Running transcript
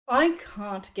I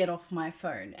can't get off my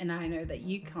phone, and I know that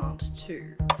you can't too.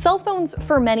 Cell phones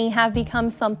for many have become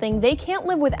something they can't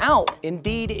live without.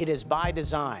 Indeed, it is by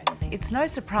design. It's no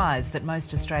surprise that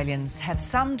most Australians have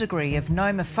some degree of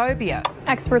nomophobia.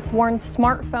 Experts warn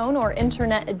smartphone or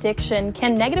internet addiction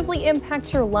can negatively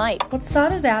impact your life. What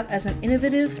started out as an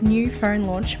innovative new phone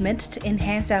launch meant to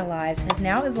enhance our lives has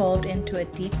now evolved into a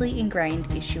deeply ingrained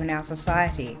issue in our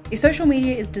society. If social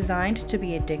media is designed to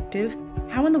be addictive,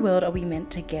 how in the world are we meant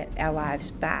to get our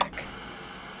lives back?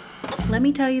 Let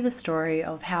me tell you the story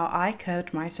of how I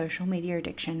curbed my social media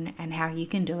addiction and how you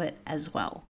can do it as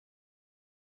well.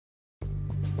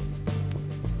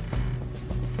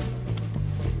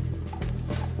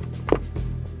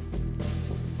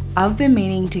 I've been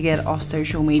meaning to get off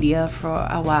social media for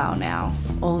a while now.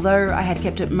 Although I had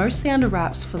kept it mostly under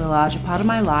wraps for the larger part of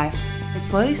my life, it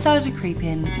slowly started to creep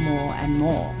in more and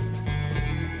more.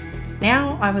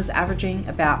 Now I was averaging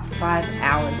about 5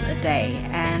 hours a day,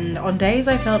 and on days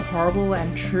I felt horrible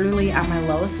and truly at my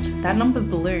lowest, that number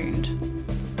ballooned.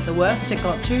 The worst it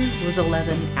got to was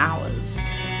 11 hours.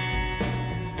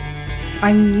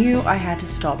 I knew I had to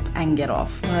stop and get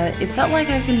off, but it felt like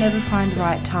I could never find the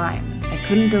right time. I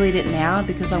couldn't delete it now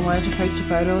because I wanted to post a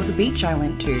photo of the beach I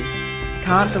went to. I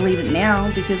can't delete it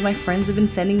now because my friends have been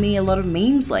sending me a lot of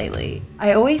memes lately.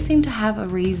 I always seem to have a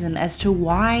reason as to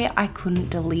why I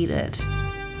couldn't delete it.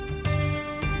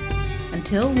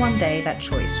 Until one day that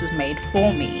choice was made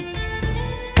for me.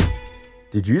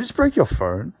 Did you just break your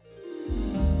phone?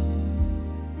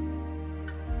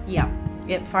 Yeah,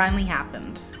 it finally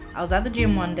happened. I was at the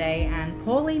gym one day and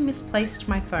poorly misplaced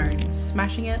my phone,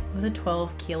 smashing it with a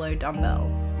 12-kilo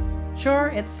dumbbell. Sure,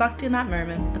 it sucked in that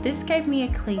moment, but this gave me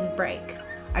a clean break.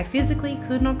 I physically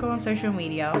could not go on social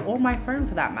media, or my phone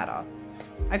for that matter.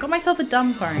 I got myself a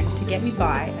dumb phone to get me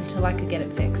by until I could get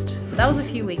it fixed, but that was a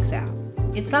few weeks out.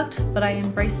 It sucked, but I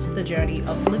embraced the journey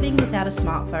of living without a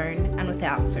smartphone and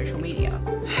without social media.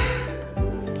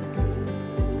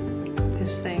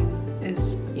 This thing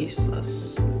is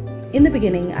useless. In the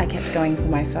beginning, I kept going for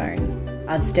my phone.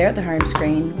 I'd stare at the home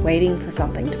screen, waiting for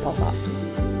something to pop up.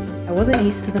 I wasn't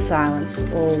used to the silence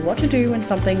or what to do when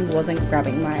something wasn't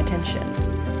grabbing my attention.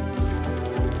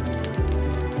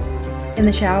 In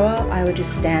the shower, I would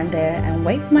just stand there and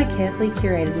wait for my carefully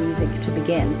curated music to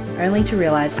begin, only to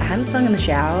realise I hadn't sung in the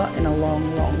shower in a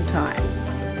long, long time.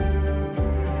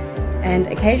 And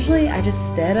occasionally I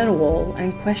just stared at a wall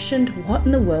and questioned what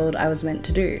in the world I was meant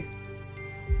to do.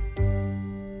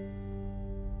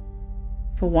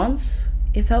 For once,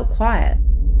 it felt quiet.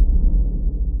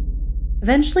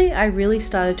 Eventually, I really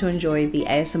started to enjoy the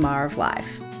ASMR of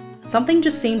life. Something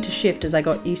just seemed to shift as I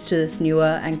got used to this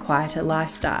newer and quieter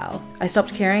lifestyle. I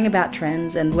stopped caring about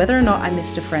trends and whether or not I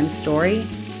missed a friend's story.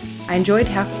 I enjoyed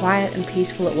how quiet and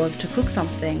peaceful it was to cook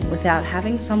something without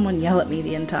having someone yell at me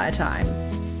the entire time.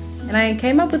 And I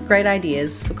came up with great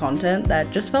ideas for content that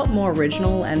just felt more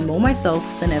original and more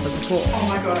myself than ever before. Oh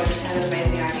my god, I just had an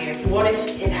amazing idea. What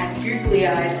if it had googly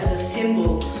eyes as a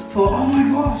symbol for, oh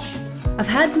my gosh. I've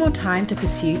had more time to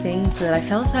pursue things that I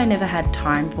felt I never had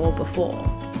time for before.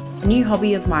 A new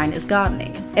hobby of mine is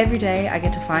gardening. Every day I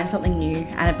get to find something new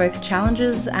and it both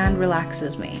challenges and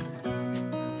relaxes me.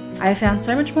 I have found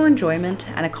so much more enjoyment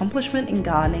and accomplishment in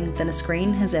gardening than a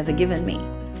screen has ever given me.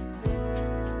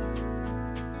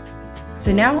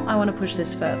 So now I want to push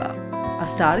this further. I've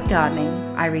started gardening,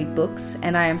 I read books,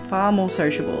 and I am far more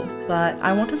sociable, but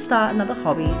I want to start another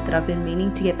hobby that I've been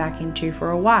meaning to get back into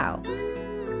for a while.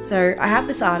 So I have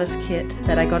this artist kit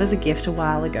that I got as a gift a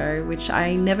while ago, which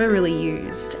I never really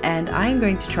used, and I am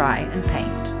going to try and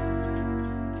paint.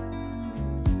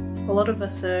 A lot of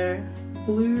us are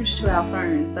glued to our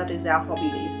phones. That is our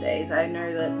hobby these days. I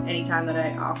know that anytime that I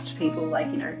asked people, like,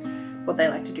 you know, what they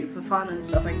like to do for fun and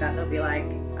stuff like that, they'll be like,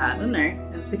 I don't know.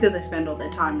 And it's because they spend all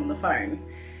their time on the phone.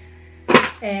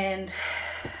 And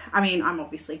I mean, I'm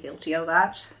obviously guilty of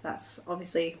that. That's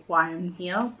obviously why I'm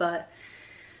here, but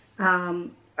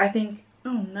I think,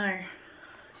 oh no,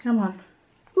 come on.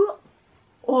 Ooh.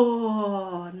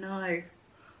 Oh no.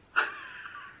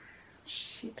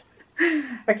 Shit.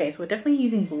 Okay, so we're definitely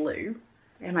using blue.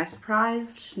 Am I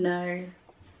surprised? No,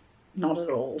 not at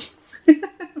all.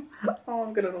 Oh,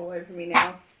 I've got it all over me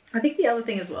now. I think the other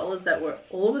thing as well is that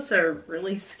all of us are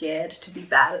really scared to be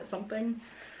bad at something.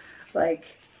 Like,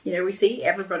 you know, we see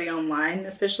everybody online,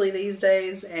 especially these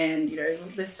days, and, you know,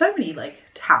 there's so many, like,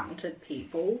 talented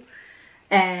people,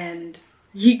 and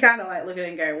you kind of, like, look at it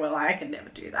and go, well, I can never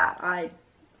do that. I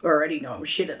already know I'm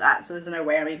shit at that, so there's no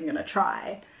way I'm even going to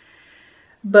try.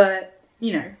 But,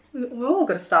 you know, we've all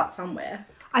got to start somewhere.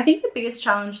 I think the biggest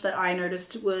challenge that I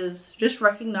noticed was just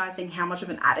recognizing how much of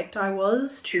an addict I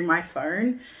was to my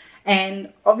phone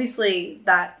And obviously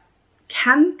that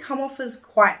can come off as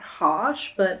quite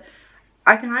harsh, but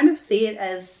I kind of see it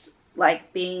as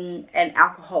like being an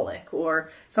alcoholic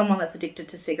or someone that's addicted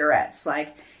to cigarettes.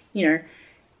 Like, you know,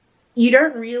 you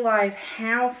don't realize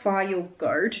how far you'll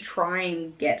go to try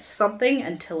and get something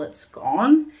until it's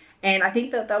gone. And I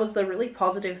think that that was the really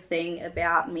positive thing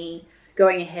about me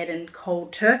going ahead and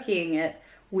cold turkeying it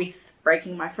with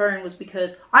breaking my phone, was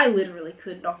because I literally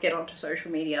could not get onto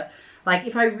social media. Like,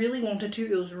 if I really wanted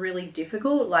to, it was really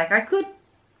difficult. Like, I could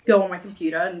go on my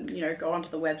computer and, you know, go onto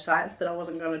the websites, but I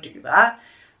wasn't going to do that.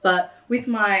 But with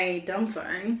my dumb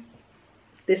phone,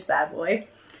 this bad boy,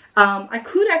 I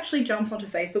could actually jump onto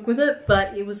Facebook with it,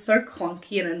 but it was so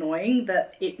clunky and annoying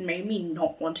that it made me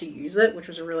not want to use it, which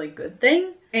was a really good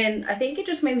thing. And I think it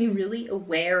just made me really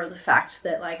aware of the fact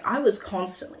that, like, I was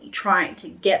constantly trying to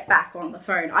get back on the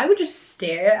phone. I would just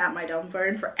stare at my dumb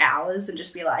phone for hours and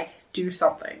just be like, do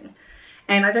something.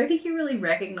 And I don't think you really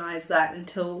recognize that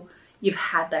until you've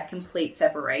had that complete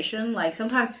separation. Like,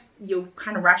 sometimes you'll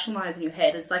kind of rationalize in your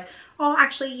head. It's like, oh,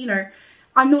 actually, you know,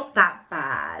 I'm not that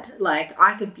bad. Like,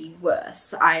 I could be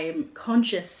worse. I'm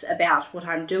conscious about what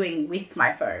I'm doing with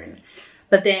my phone.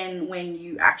 But then when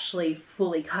you actually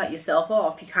fully cut yourself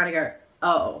off, you kind of go,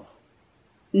 oh,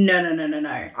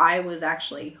 no. I was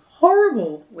actually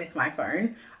horrible with my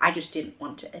phone. I just didn't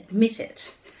want to admit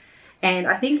it. And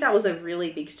I think that was a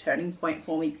really big turning point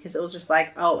for me, because it was just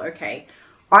like, oh, okay,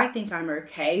 I think I'm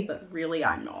okay, but really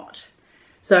I'm not.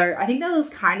 So I think that was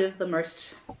kind of the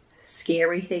most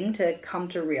scary thing to come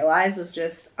to realize, was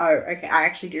just, oh, okay, I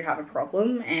actually do have a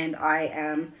problem and I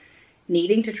am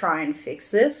needing to try and fix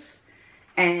this,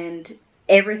 and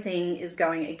everything is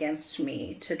going against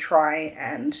me to try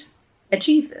and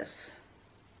achieve this.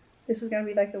 This is going to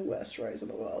be like the worst rose in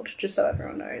the world, just so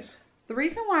everyone knows. The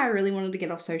reason why I really wanted to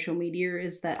get off social media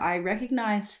is that I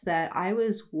recognized that I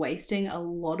was wasting a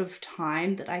lot of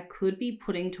time that I could be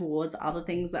putting towards other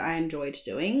things that I enjoyed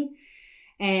doing.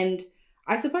 And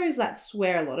I suppose that's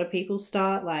where a lot of people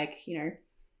start. Like, you know,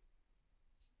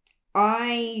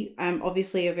 I am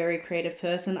obviously a very creative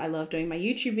person. I love doing my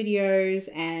YouTube videos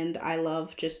and I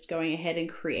love just going ahead and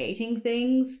creating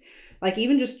things. Like,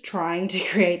 even just trying to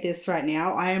create this right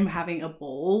now, I am having a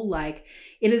ball. Like,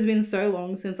 it has been so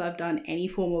long since I've done any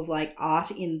form of like art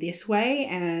in this way,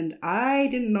 and I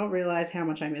did not realize how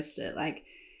much I missed it. Like,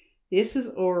 this is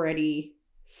already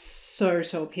so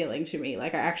appealing to me.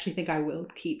 Like, I actually think I will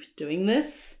keep doing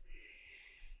this.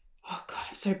 Oh God,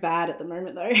 I'm so bad at the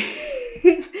moment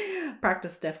though.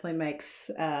 Practice definitely makes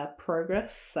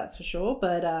progress, that's for sure.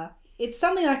 But it's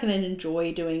something I can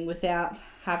enjoy doing without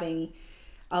having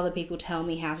other people tell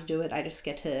me how to do it. I just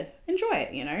get to enjoy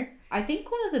it, you know? I think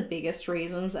one of the biggest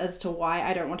reasons as to why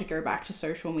I don't want to go back to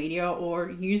social media or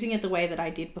using it the way that I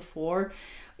did before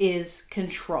is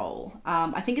control.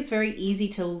 I think it's very easy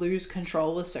to lose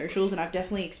control with socials, and I've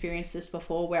definitely experienced this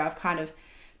before, where I've kind of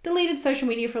deleted social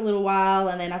media for a little while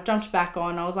and then I've jumped back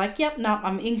on. I was like, yep, no,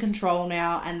 I'm in control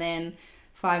now. And then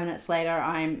 5 minutes later,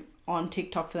 I'm on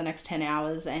TikTok for the next 10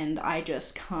 hours and I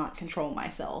just can't control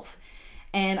myself.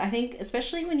 And I think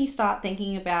especially when you start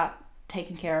thinking about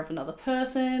taking care of another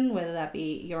person, whether that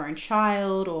be your own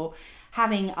child or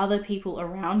having other people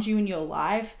around you in your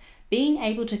life, being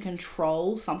able to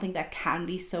control something that can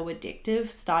be so addictive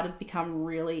started to become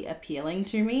really appealing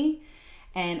to me.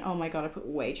 And oh my God, I put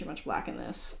way too much black in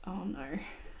this. Oh no.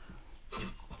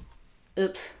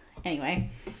 Oops. Anyway.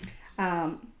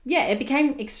 Yeah, it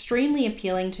became extremely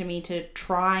appealing to me to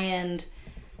try and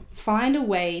find a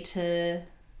way to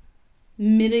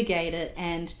mitigate it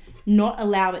and not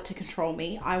allow it to control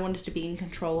me. I wanted to be in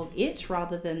control of it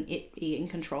rather than it be in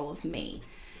control of me.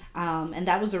 And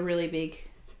that was a really big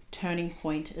turning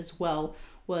point as well,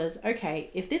 was, okay,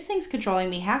 if this thing's controlling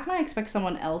me, how can I expect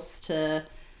someone else to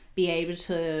be able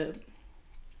to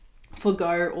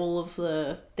forgo all of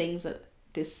the things that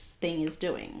this thing is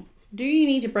doing? Do you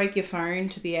need to break your phone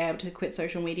to be able to quit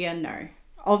social media? No.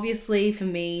 Obviously, for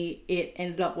me, it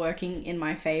ended up working in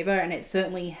my favor and it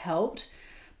certainly helped.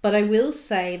 But I will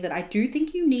say that I do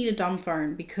think you need a dumb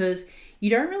phone, because you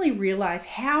don't really realize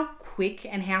how quick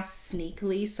and how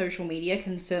sneakily social media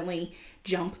can certainly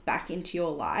jump back into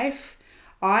your life.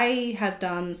 I have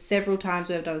done several times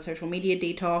where I've done a social media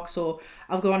detox, or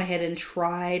I've gone ahead and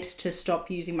tried to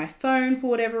stop using my phone for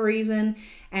whatever reason,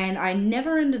 and I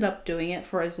never ended up doing it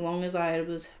for as long as I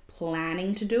was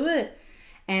planning to do it.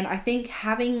 And I think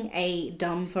having a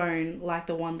dumb phone like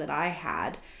the one that I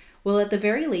had will at the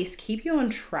very least keep you on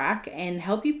track and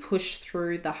help you push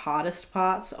through the hardest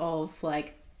parts of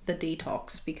like the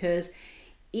detox, because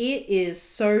it is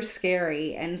so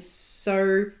scary and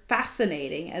so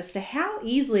fascinating as to how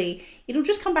easily it'll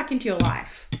just come back into your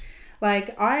life.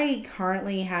 Like, I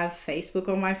currently have Facebook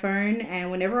on my phone, and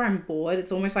whenever I'm bored,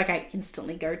 it's almost like I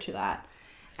instantly go to that.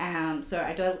 So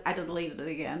I deleted it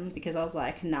again because I was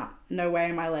like, nah, no way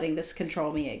am I letting this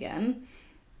control me again.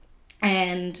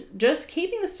 And just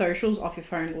keeping the socials off your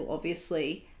phone will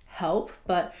obviously help,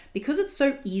 but because it's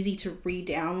so easy to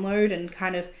re-download and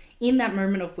kind of in that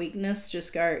moment of weakness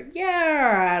just go,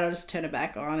 yeah, all right, I'll just turn it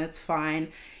back on, it's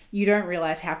fine. You don't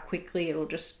realize how quickly it'll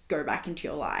just go back into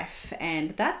your life.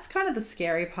 And that's kind of the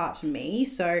scary part to me.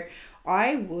 So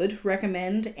I would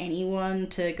recommend anyone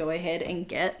to go ahead and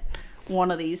get one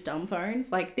of these dumb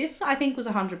phones. Like this, I think was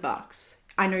 $100.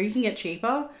 I know you can get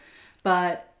cheaper,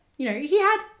 but you know, he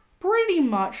had pretty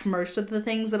much most of the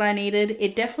things that I needed.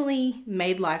 It definitely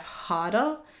made life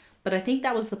harder, but I think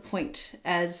that was the point,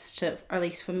 as to, or at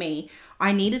least for me,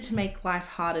 I needed to make life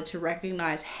harder to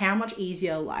recognize how much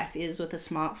easier life is with a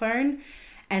smartphone,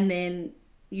 and then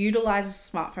utilize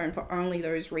a smartphone for only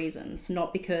those reasons,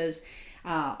 not because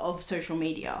of social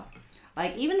media.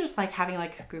 Like even just like having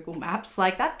like Google Maps,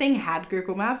 like that thing had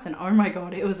Google Maps and oh my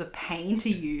God, it was a pain to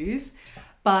use.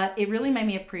 But it really made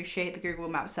me appreciate the Google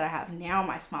Maps that I have now on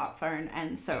my smartphone,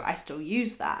 and so I still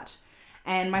use that.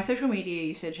 And my social media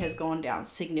usage has gone down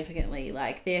significantly.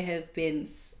 Like there have been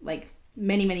like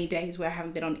many days where I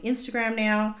haven't been on Instagram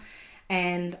now,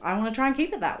 and I want to try and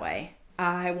keep it that way.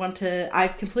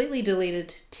 I've completely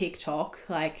deleted TikTok.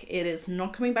 Like it is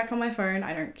not coming back on my phone.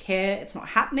 I don't care. It's not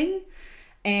happening.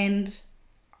 And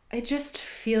it just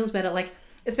feels better. Like,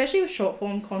 especially with short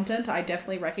form content, I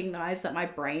definitely recognize that my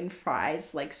brain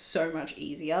fries like so much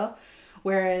easier.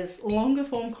 Whereas longer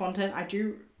form content, I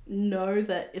do know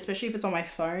that, especially if it's on my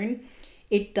phone,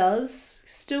 it does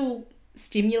still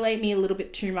stimulate me a little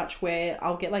bit too much, where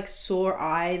I'll get like sore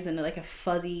eyes and like a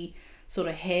fuzzy sort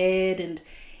of head, and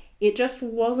it just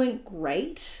wasn't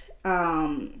great.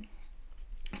 So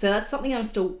that's something I'm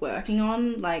still working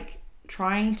on. Like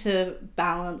trying to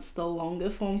balance the longer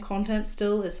form content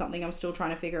still is something I'm still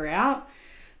trying to figure out.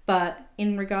 But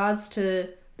in regards to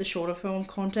the shorter form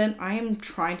content, I am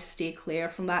trying to steer clear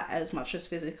from that as much as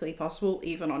physically possible,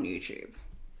 even on YouTube.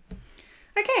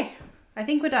 Okay, I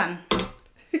think we're done.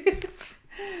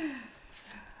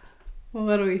 Well,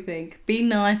 what do we think? Be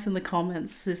nice in the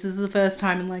comments. This is the first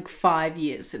time in like 5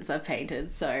 years since I've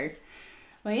painted, so...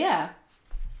 Well, yeah.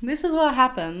 This is what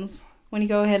happens when you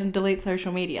go ahead and delete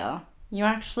social media. You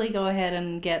actually go ahead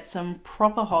and get some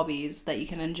proper hobbies that you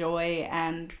can enjoy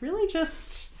and really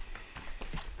just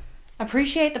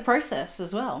appreciate the process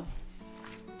as well.